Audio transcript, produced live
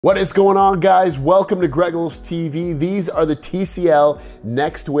What is going on, guys? Welcome to Greggles TV. These are the TCL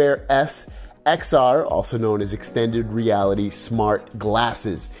NXTWEAR S XR, also known as Extended Reality Smart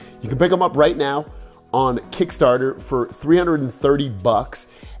Glasses. You can pick them up right now on Kickstarter for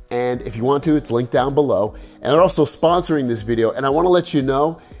 $330, and if you want to, it's linked down below. And they're also sponsoring this video, and I want to let you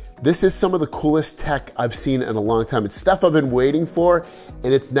know, this is some of the coolest tech I've seen in a long time. It's stuff I've been waiting for,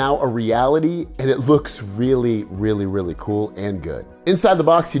 and it's now a reality, and it looks really, really, really cool and good. Inside the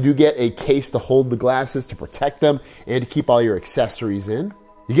box, you do get a case to hold the glasses, to protect them, and to keep all your accessories in.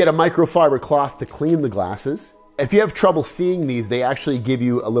 You get a microfiber cloth to clean the glasses. If you have trouble seeing these, they actually give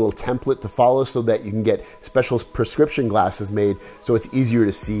you a little template to follow so that you can get special prescription glasses made so it's easier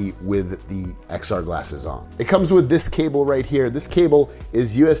to see with the XR glasses on. It comes with this cable right here. This cable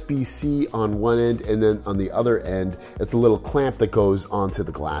is USB-C on one end, and then on the other end, it's a little clamp that goes onto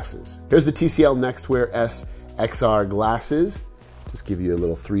the glasses. Here's the TCL NXTWEAR S XR glasses. Just give you a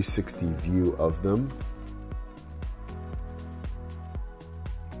little 360 view of them.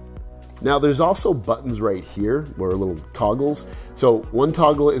 Now there's also buttons right here, or little toggles. So one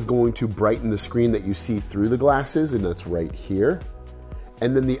toggle is going to brighten the screen that you see through the glasses, and that's right here.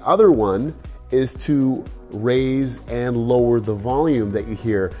 And then the other one is to raise and lower the volume that you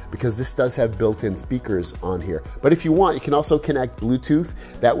hear, because this does have built-in speakers on here. But if you want, you can also connect Bluetooth.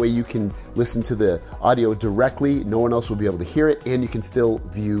 That way you can listen to the audio directly. No one else will be able to hear it, and you can still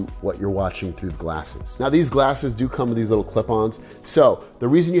view what you're watching through the glasses. Now these glasses do come with these little clip-ons. So the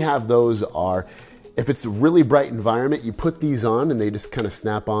reason you have those are, if it's a really bright environment, you put these on and they just kind of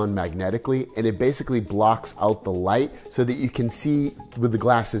snap on magnetically, and it basically blocks out the light so that you can see with the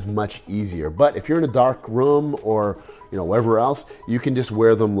glasses much easier. But if you're in a dark room or wherever else, you can just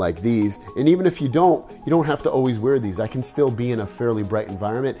wear them like these. And even if you don't have to always wear these. I can still be in a fairly bright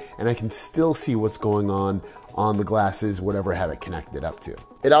environment and I can still see what's going on the glasses, whatever I have it connected up to.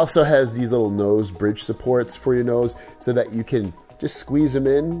 It also has these little nose bridge supports for your nose so that you can just squeeze them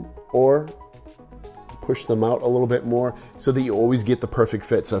in or push them out a little bit more so that you always get the perfect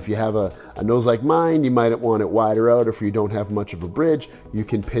fit. So if you have a nose like mine, you might want it wider out. If you don't have much of a bridge, you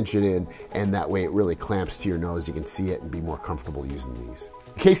can pinch it in, and that way it really clamps to your nose. You can see it and be more comfortable using these.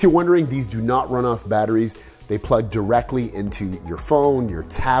 In case you're wondering, these do not run off batteries. They plug directly into your phone, your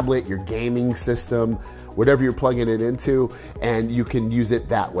tablet, your gaming system, whatever you're plugging it into, and you can use it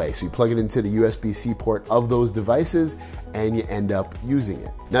that way. So you plug it into the USB-C port of those devices and you end up using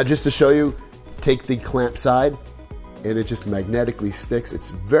it. Now just to show you, take the clamp side and it just magnetically sticks.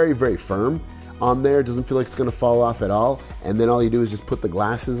 It's very, very firm on there. It doesn't feel like it's gonna fall off at all. And then all you do is just put the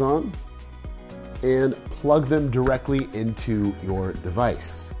glasses on and plug them directly into your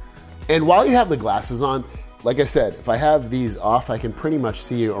device. And while you have the glasses on, like I said, if I have these off, I can pretty much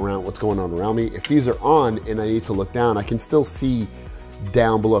see around what's going on around me. If these are on and I need to look down, I can still see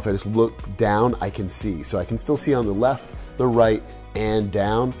down below. If I just look down, I can see. So I can still see on the left, the right, and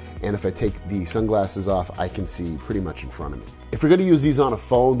down. And if I take the sunglasses off, I can see pretty much in front of me. If you're gonna use these on a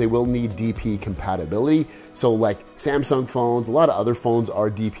phone, they will need DP compatibility. So like Samsung phones, a lot of other phones are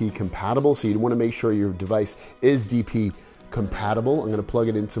DP compatible. So you wanna make sure your device is DP compatible. I'm gonna plug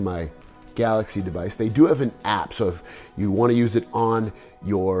it into my Galaxy device. They do have an app. So if you wanna use it on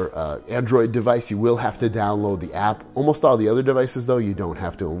your Android device, you will have to download the app. Almost all the other devices though, you don't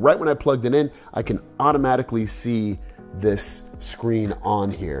have to. And right when I plugged it in, I can automatically see this screen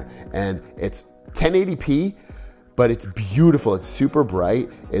on here, and it's 1080p, but it's beautiful. It's super bright.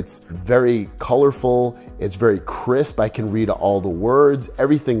 It's very colorful. It's very crisp. I can read all the words.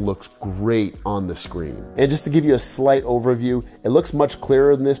 Everything looks great on the screen. And just to give you a slight overview, it looks much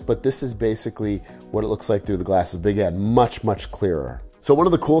clearer than this, but this is basically what it looks like through the glasses. But again, much, much clearer. So one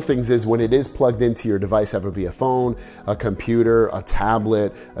of the cool things is when it is plugged into your device, whether it be a phone, a computer, a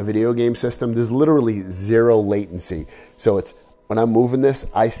tablet, a video game system, there's literally zero latency. So it's, when I'm moving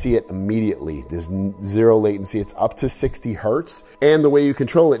this, I see it immediately. There's zero latency. It's up to 60 Hertz. And the way you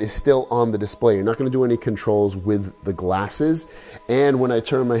control it is still on the display. You're not gonna do any controls with the glasses. And when I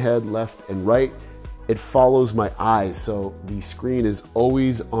turn my head left and right, it follows my eyes. So the screen is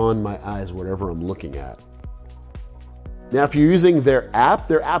always on my eyes, whatever I'm looking at. Now, if you're using their app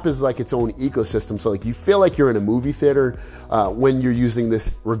is like its own ecosystem. So like you feel like you're in a movie theater when you're using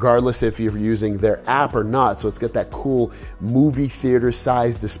this, regardless if you're using their app or not. So it's got that cool movie theater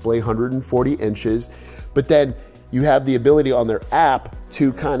size display, 140 inches. But then you have the ability on their app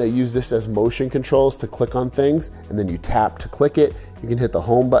to kind of use this as motion controls to click on things, and then you tap to click it. You can hit the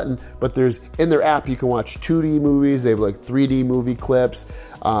home button, but in their app, you can watch 2D movies. They have like 3D movie clips.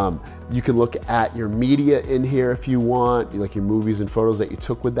 You can look at your media in here if you want, like your movies and photos that you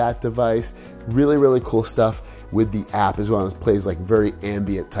took with that device. Really, really cool stuff. with the app as well. It plays like very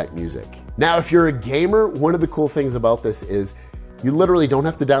ambient type music. Now, if you're a gamer, one of the cool things about this is you literally don't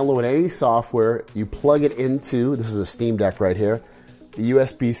have to download any software. You plug it into, this is a Steam Deck right here, the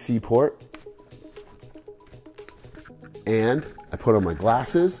USB-C port. And I put on my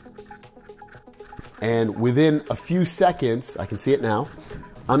glasses. And within a few seconds, I can see it now,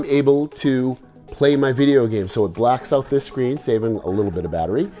 I'm able to play my video game. So it blacks out this screen, saving a little bit of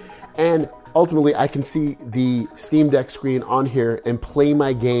battery. And ultimately, I can see the Steam Deck screen on here and play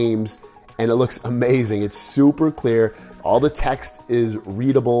my games, and it looks amazing. It's super clear. All the text is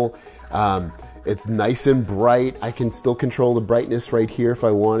readable. It's nice and bright. I can still control the brightness right here if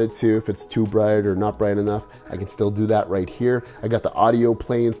I wanted to. If it's too bright or not bright enough, I can still do that right here. I got the audio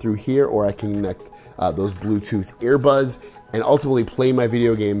playing through here, or I can connect those Bluetooth earbuds and ultimately play my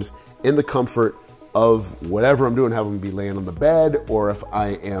video games in the comfort of whatever I'm doing, have them be laying on the bed, or if I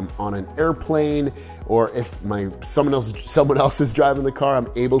am on an airplane, or if someone else is driving the car, I'm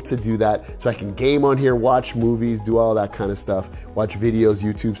able to do that. So I can game on here, watch movies, do all that kind of stuff, watch videos,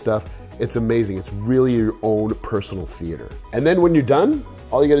 YouTube stuff. It's amazing. It's really your own personal theater. And then when you're done,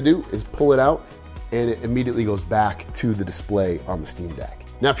 all you gotta do is pull it out and it immediately goes back to the display on the Steam Deck.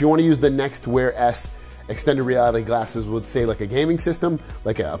 Now, if you wanna use the NXTWEAR S extended reality glasses with, say, like a gaming system,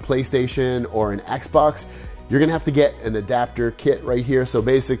 like a PlayStation or an Xbox, you're gonna have to get an adapter kit right here. So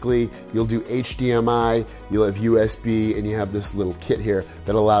basically, you'll do HDMI, you'll have USB, and you have this little kit here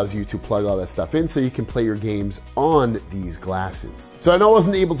that allows you to plug all that stuff in so you can play your games on these glasses. So I know I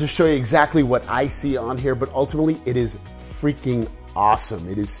wasn't able to show you exactly what I see on here, but ultimately it is freaking awesome.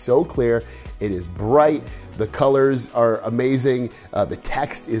 It is so clear, it is bright, the colors are amazing, the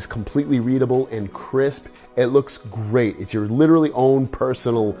text is completely readable and crisp. It looks great. It's your literally own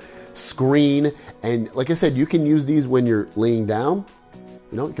personal screen. And like I said, you can use these when you're laying down.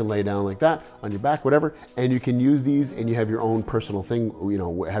 You know, you can lay down like that on your back, whatever, and you can use these and you have your own personal thing, you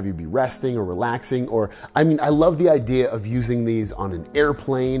know, have you be resting or relaxing, or, I mean, I love the idea of using these on an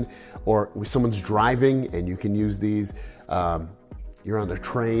airplane or when someone's driving and you can use these, you're on a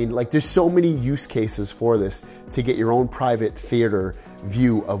train. Like, there's so many use cases for this to get your own private theater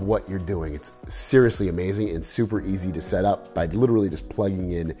view of what you're doing. It's seriously amazing and super easy to set up by literally just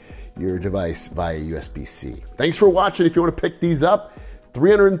plugging in your device via USB-C. Thanks for watching. If you want to pick these up,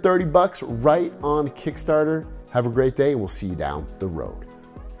 $330 right on Kickstarter. Have a great day, and we'll see you down the road.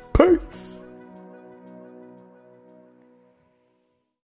 Peace.